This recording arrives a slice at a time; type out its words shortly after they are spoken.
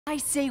I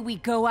say we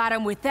go at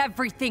him with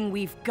everything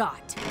we've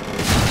got.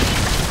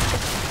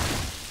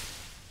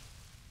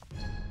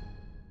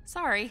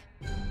 Sorry.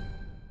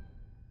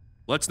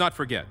 Let's not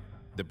forget,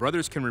 the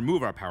brothers can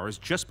remove our powers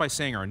just by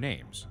saying our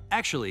names.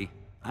 Actually,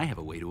 I have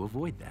a way to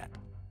avoid that.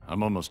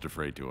 I'm almost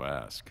afraid to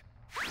ask.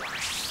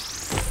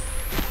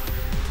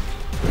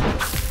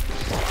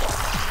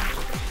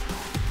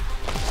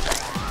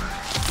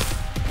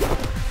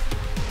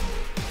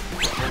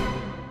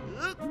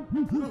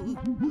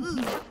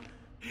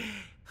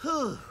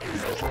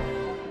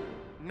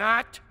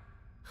 Not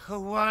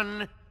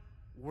one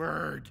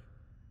word.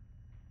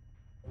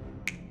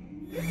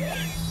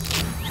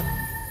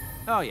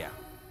 Oh yeah,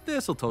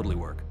 this'll totally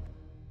work.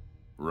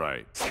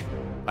 Right.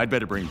 I'd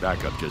better bring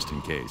backup just in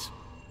case.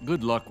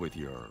 Good luck with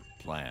your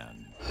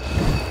plan.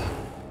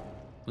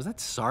 Was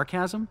that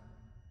sarcasm?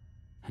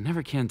 I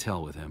never can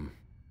tell with him.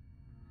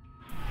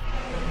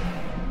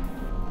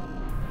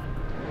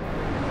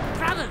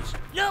 Brothers,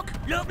 look!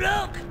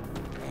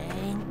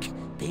 Bank,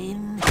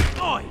 bin.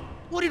 Oi!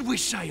 What did we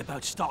say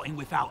about starting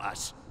without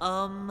us?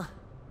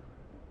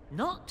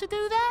 Not to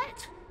do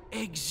that?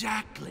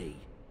 Exactly.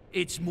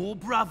 It's more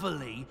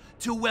brotherly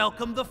to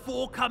welcome the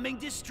forthcoming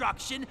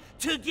destruction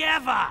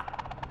together.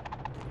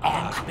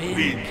 And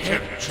bin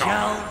kept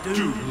shall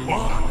do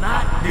what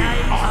not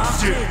name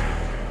us in.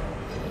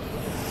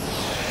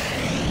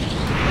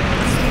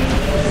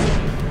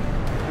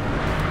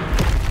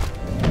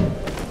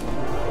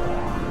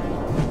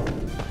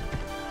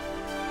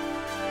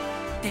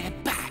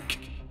 They're back.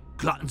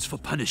 Gluttons for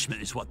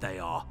punishment is what they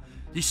are.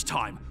 This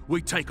time,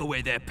 we take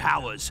away their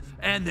powers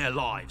and their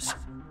lives.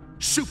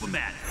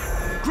 Superman,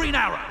 Green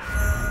Arrow,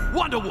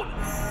 Wonder Woman,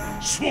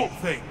 Swamp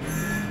Thing,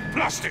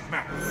 Plastic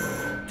Man.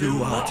 Do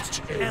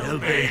what?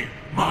 LB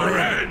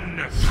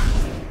Moran.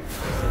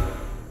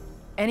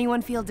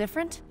 Anyone feel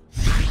different?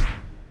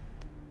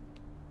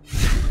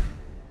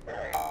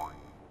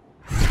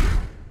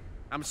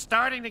 I'm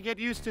starting to get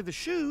used to the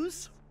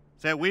shoes.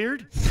 Is that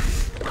weird?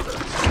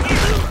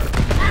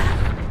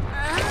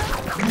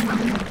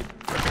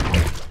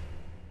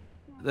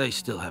 They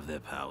still have their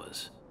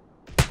powers.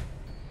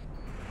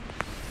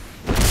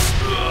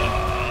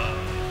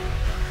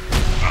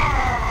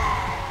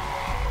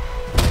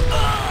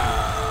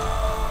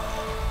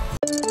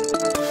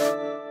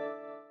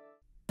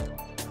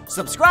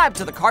 Subscribe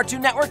to the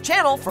Cartoon Network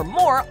channel for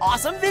more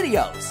awesome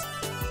videos.